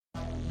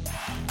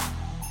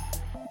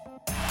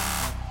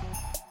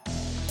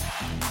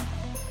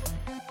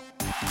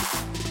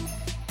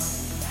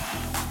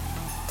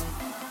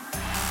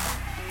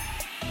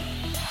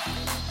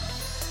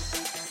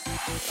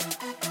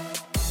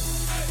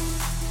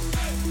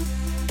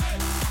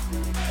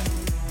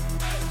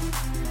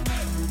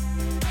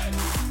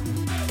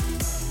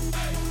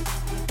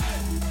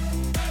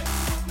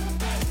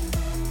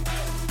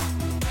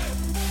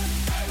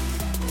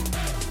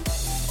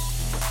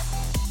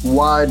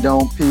Why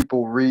don't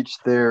people reach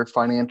their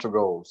financial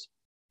goals?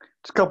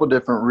 It's a couple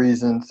different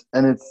reasons,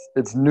 and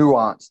it's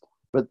nuanced,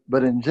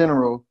 but in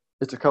general,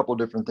 it's a couple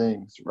different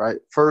things, right?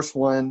 First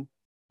one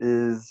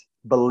is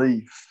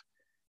belief.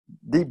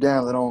 Deep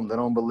down, they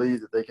don't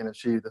believe that they can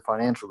achieve the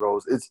financial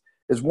goals.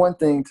 It's one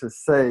thing to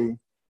say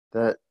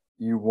that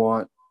you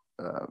want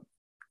uh,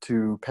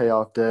 to pay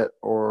off debt,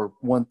 or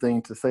one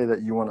thing to say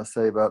that you want to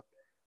save up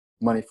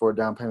money for a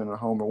down payment on a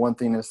home, or one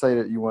thing to say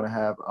that you want to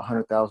have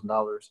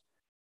 $100,000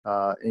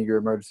 in your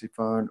emergency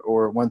fund,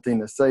 or one thing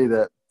to say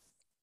that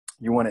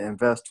you want to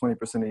invest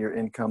 20% of your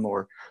income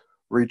or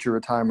reach your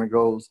retirement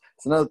goals.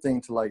 It's another thing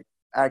to like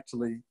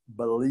actually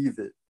believe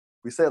it.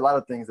 We say a lot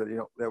of things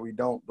that we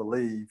don't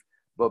believe,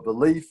 but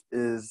belief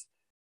is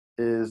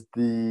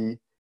the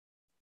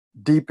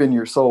deep in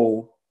your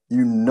soul,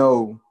 you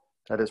know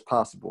that it's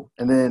possible.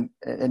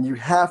 And you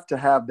have to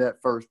have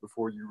that first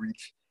before you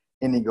reach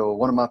any goal.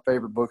 One of my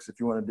favorite books, if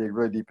you want to dig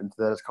really deep into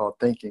that, is called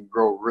Think and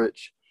Grow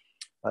Rich.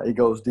 It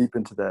goes deep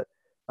into that.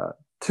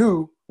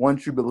 Two,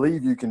 once you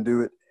believe you can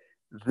do it,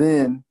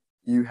 then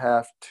you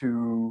have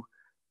to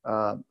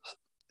uh,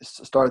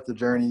 start the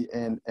journey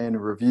and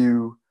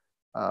review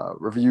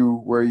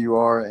where you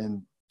are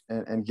and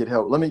get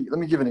help. Let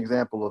me give an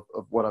example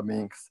of what I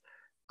mean, 'cause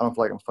I don't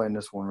feel like I'm playing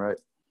this one right.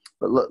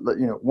 But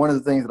one of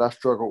the things that I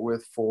struggled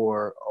with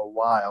for a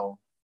while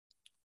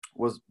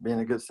was being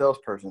a good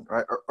salesperson.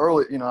 Right,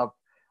 early,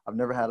 I've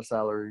never had a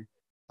salary.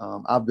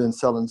 I've been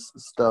selling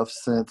stuff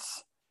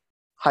since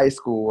high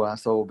school. I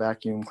sold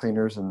vacuum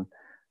cleaners and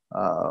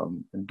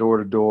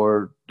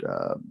door-to-door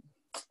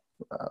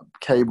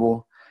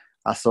cable.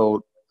 I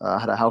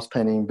had a house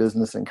painting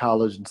business in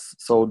college and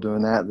sold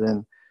doing that.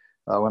 Then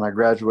when I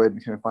graduated and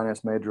became a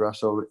finance major, I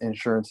sold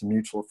insurance and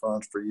mutual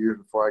funds for years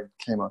before I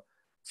became a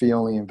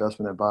fee-only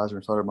investment advisor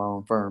and started my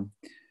own firm.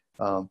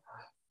 Um,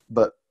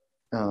 but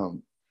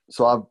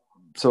so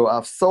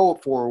I've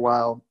sold for a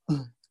while,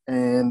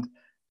 and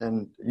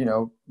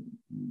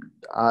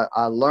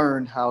I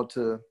learned how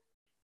to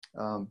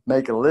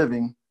make a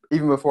living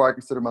even before I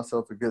considered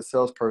myself a good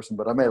salesperson.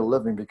 But I made a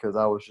living because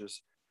I was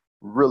just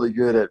really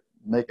good at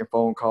making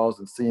phone calls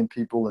and seeing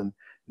people and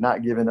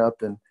not giving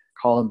up and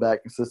calling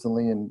back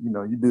consistently. And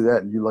you do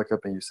that and you look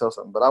up and you sell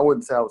something. But I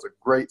wouldn't say I was a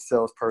great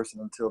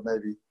salesperson until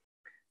maybe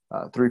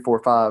 3,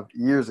 4, 5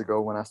 years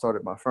ago when I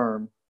started my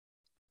firm.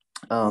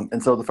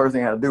 And so the first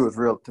thing I had to do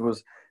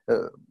was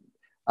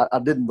I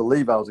didn't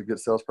believe I was a good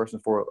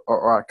salesperson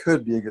or I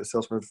could be a good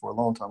salesperson for a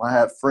long time. I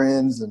had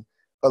friends and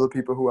other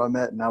people who I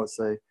met, and I would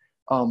say,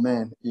 "Oh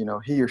man,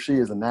 he or she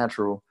is a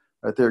natural,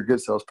 right? They're a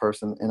good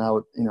salesperson." And I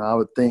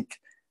would think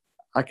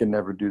I could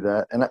never do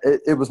that, and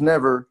it was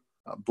never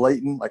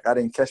blatant. Like I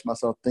didn't catch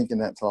myself thinking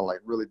that until I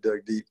like really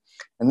dug deep,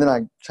 and then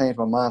I changed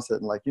my mindset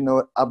and like, you know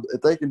what,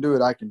 if they can do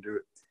it, I can do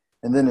it.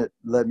 And then it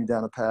led me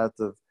down a path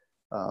of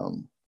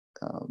um,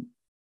 um,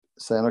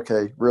 saying,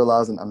 okay,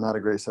 realizing I'm not a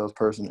great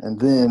salesperson, and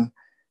then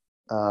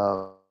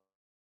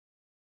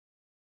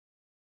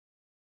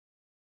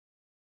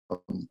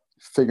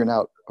figuring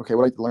out, okay,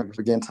 what I need to learn,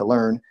 begin to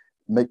learn,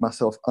 make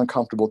myself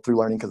uncomfortable through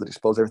learning because it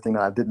exposed everything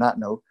that I did not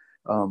know.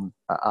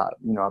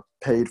 I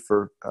paid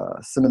for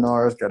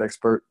seminars, got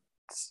experts.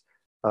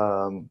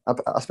 I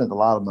spent a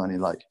lot of money,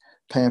 like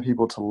paying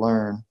people to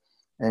learn,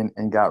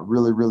 and got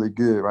really, really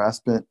good. Right, I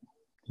spent,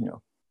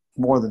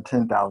 more than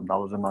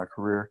 $10,000 in my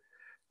career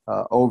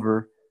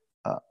over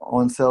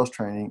on sales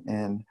training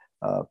and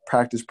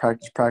practice.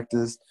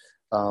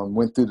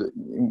 Went through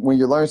when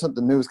you learn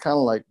something new, it's kind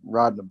of like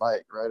riding a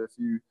bike, right? If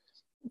you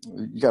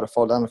got to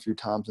fall down a few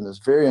times, and it's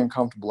very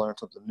uncomfortable learning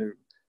something new.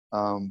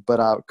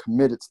 But I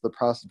committed to the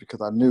process because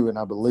I knew and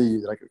I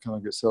believed that I could become a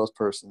good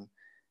salesperson.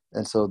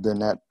 And so then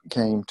that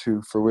came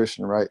to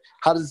fruition, right?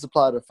 How does this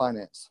apply to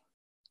finance?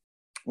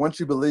 Once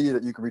you believe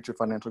that you can reach your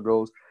financial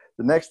goals,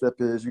 the next step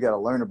is you got to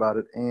learn about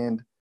it.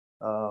 And,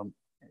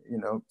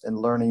 in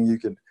learning, you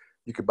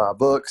could buy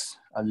books,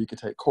 you can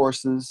take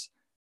courses,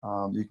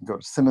 you can go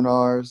to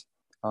seminars.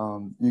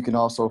 You can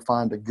also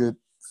find a good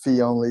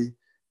fee-only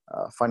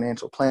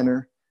financial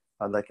planner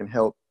that can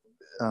help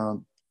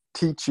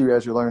teach you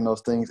as you're learning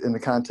those things in the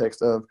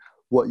context of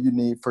what you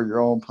need for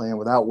your own plan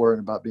without worrying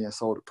about being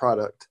sold a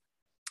product.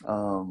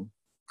 Um,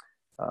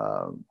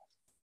 um,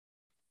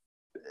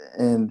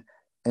 and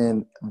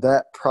and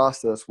that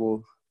process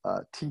will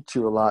teach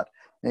you a lot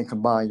and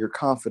combine your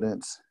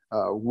confidence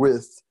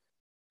with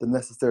the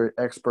necessary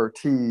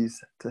expertise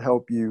to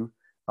help you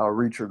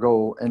reach your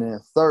goal. And then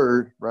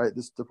third, right,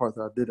 this is the part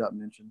that I did not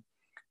mention.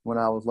 When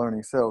I was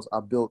learning sales, I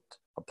built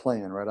a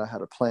plan, right? I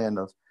had a plan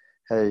of,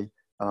 hey,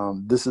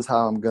 this is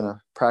how I'm going to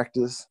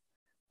practice.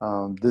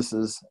 This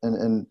is,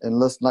 and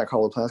let's not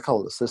call it a plan, let's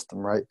call it a system,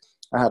 right?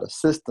 I had a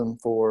system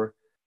for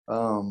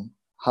how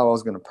I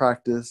was going to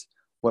practice,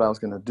 what I was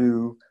going to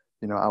do.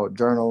 I would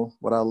journal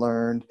what I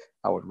learned.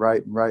 I would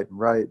write and write and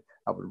write.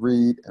 I would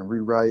read and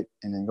rewrite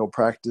and then go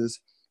practice.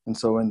 And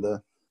so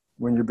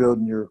when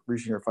you're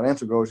reaching your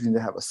financial goals, you need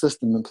to have a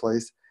system in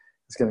place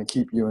that's going to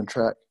keep you in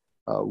track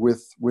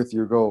with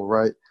your goal,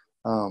 right?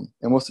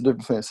 And what's the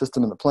difference between a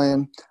system and a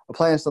plan? A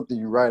plan is something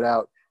you write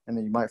out and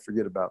then you might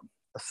forget about.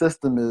 A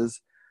system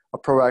is a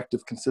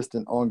proactive,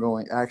 consistent,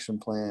 ongoing action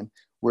plan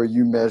where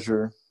you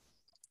measure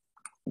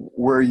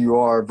where you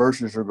are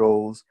versus your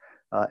goals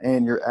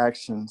and your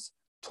actions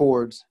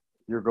towards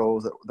your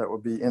goals that will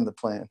be in the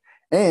plan.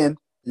 And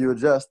you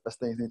adjust as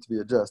things need to be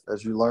adjusted.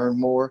 As you learn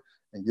more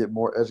and get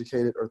more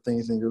educated or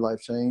things in your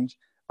life change,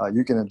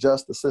 you can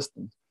adjust the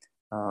system.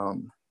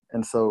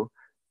 And so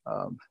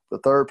the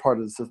third part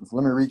of the system, so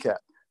let me recap.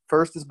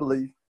 First is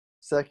belief.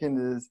 Second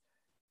is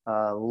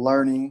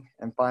learning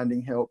and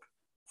finding help.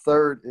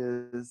 Third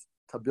is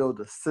to build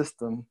a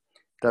system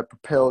that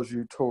propels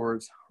you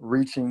towards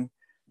reaching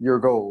your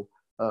goal.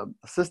 A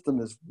system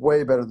is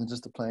way better than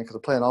just a plan, because a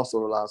plan also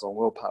relies on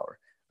willpower.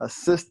 A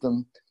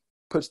system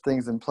puts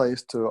things in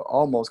place to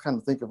almost kind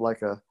of think of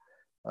like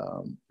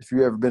if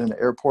you've ever been in an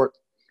airport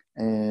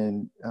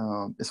and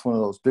it's one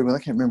of those big ones, I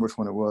can't remember which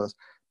one it was,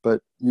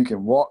 but you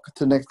can walk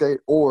to the next gate,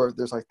 or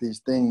there's like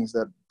these things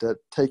that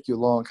take you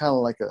along, kind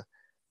of like a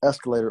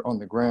escalator on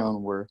the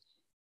ground where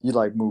you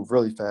like move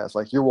really fast.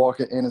 Like you're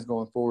walking and it's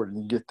going forward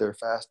and you get there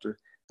faster.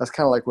 That's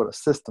kind of like what a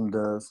system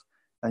does.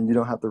 And you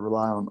don't have to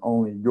rely on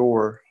only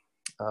your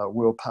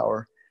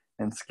willpower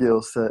and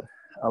skill set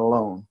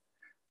alone.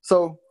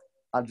 So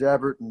I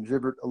jabbered and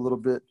gibbered a little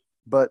bit,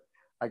 but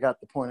I got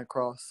the point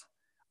across.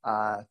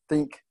 I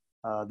think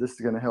this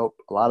is going to help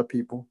a lot of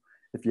people.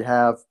 If you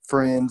have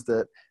friends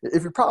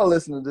if you're probably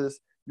listening to this,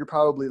 you're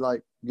probably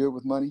like good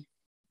with money,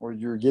 or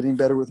you're getting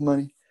better with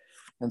money.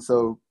 And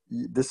so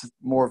this is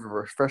more of a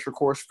refresher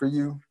course for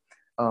you.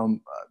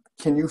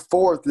 Can you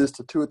forward this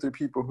to 2 or 3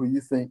 people who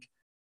you think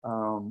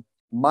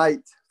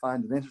might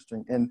find it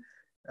interesting, and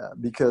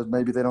because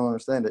maybe they don't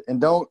understand it? And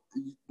don't,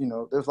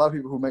 there's a lot of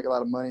people who make a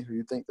lot of money who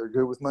you think they're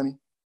good with money.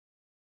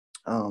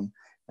 And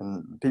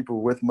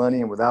people with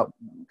money and without,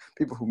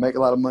 people who make a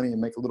lot of money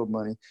and make a little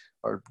money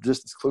are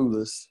just as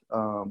clueless,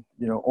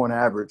 on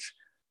average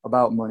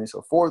about money.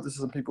 So forward this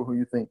to some people who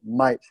you think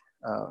might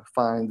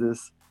find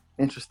this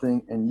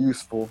interesting and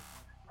useful.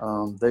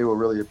 They will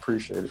really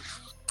appreciate it.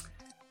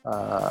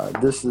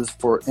 This is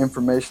for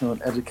informational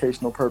and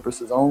educational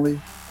purposes only,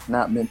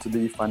 not meant to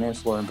be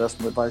financial or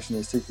investment advice. You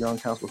need to seek your own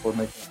counsel before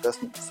making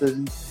investment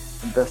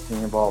decisions.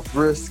 Investing involves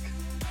risk.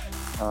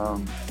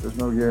 There's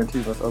no guarantee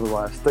unless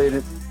otherwise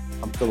stated.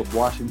 I'm Philip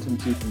Washington,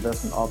 Chief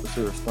Investment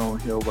Officer of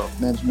Stonehill Wealth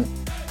Management,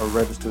 a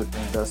registered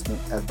investment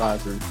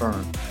advisory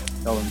firm.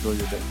 Y'all enjoy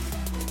your day.